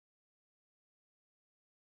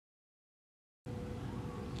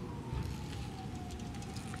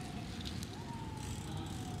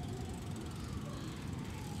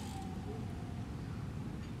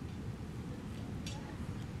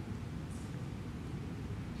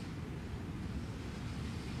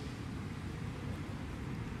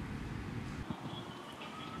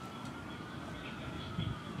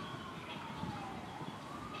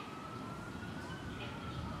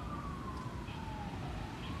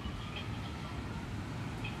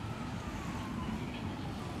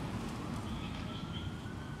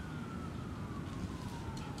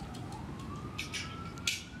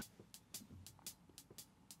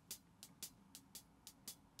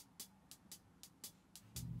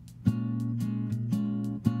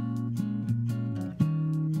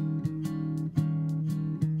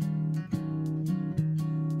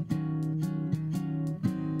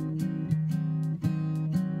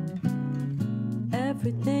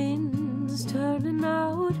Everything's turning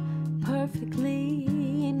out perfectly,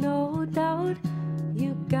 no doubt.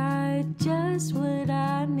 You got just what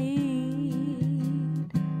I need.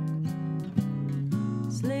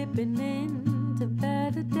 Slipping into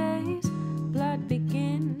better days, blood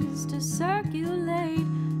begins to circulate.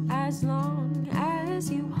 As long as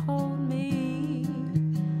you hold me,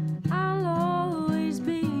 I'll always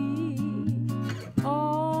be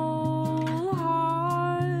all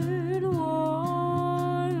heart,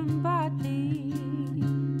 warm body.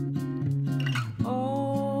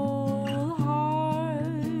 All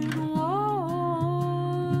heart, warm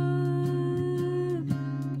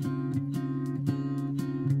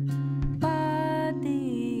body.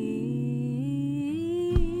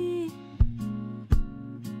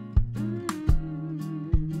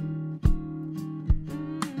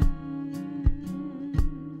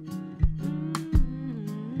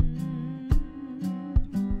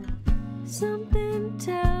 Something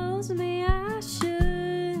tells me I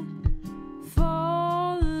should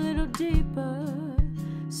fall a little deeper,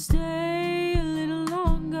 stay a little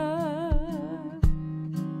longer.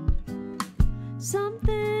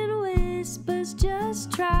 Something whispers,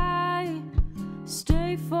 just try,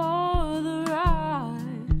 stay for the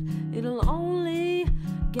ride. It'll only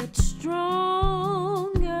get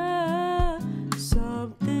stronger.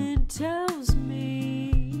 Something tells me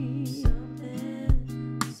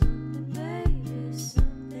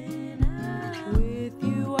with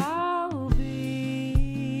you I'll be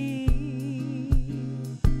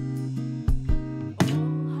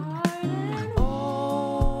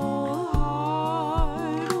all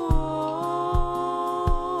heart,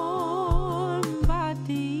 warm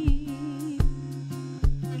body.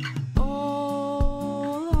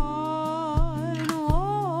 All heart,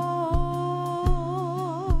 warm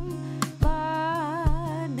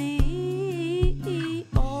body.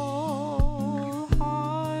 All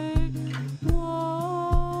heart, warm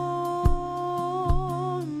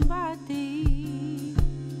body.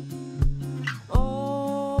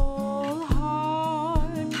 All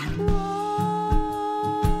heart,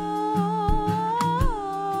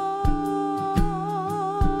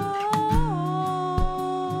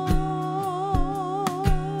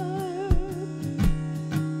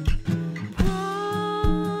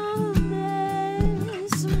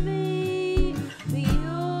 promise me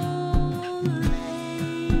you'll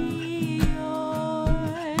lay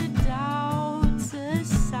your doubts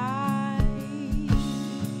aside.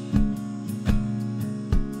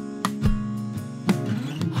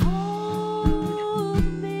 Hold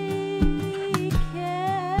me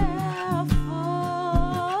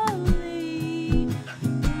carefully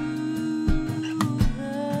through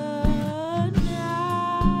the night.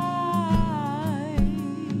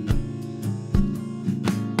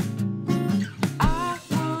 I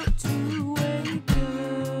want to wake up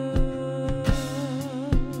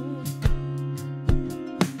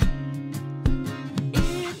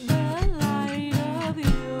in the light of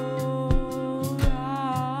your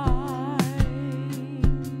eyes,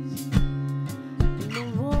 in the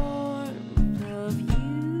warmth of you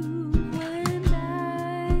and I,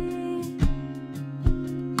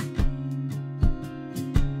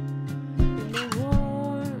 in the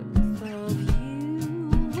warmth of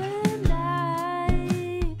you and I.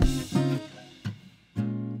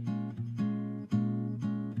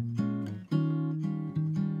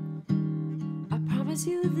 I promise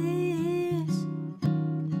you this.